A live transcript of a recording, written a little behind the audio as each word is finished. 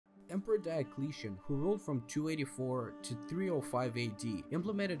Emperor Diocletian, who ruled from 284 to 305 AD,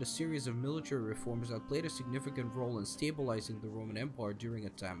 implemented a series of military reforms that played a significant role in stabilizing the Roman Empire during a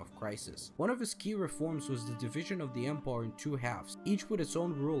time of crisis. One of his key reforms was the division of the empire in two halves, each with its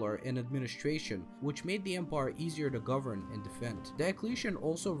own ruler and administration, which made the empire easier to govern and defend. Diocletian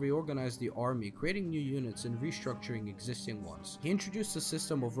also reorganized the army, creating new units and restructuring existing ones. He introduced a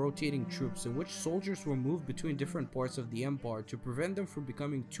system of rotating troops in which soldiers were moved between different parts of the empire to prevent them from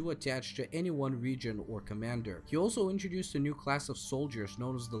becoming too attached to any one region or commander. He also introduced a new class of soldiers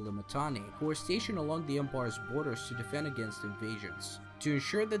known as the Limitani, who were stationed along the empire's borders to defend against invasions. To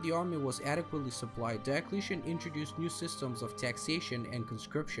ensure that the army was adequately supplied, Diocletian introduced new systems of taxation and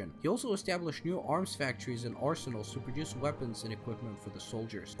conscription. He also established new arms factories and arsenals to produce weapons and equipment for the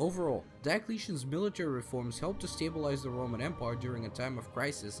soldiers. Overall, Diocletian's military reforms helped to stabilize the Roman Empire during a time of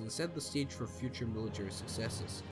crisis and set the stage for future military successes.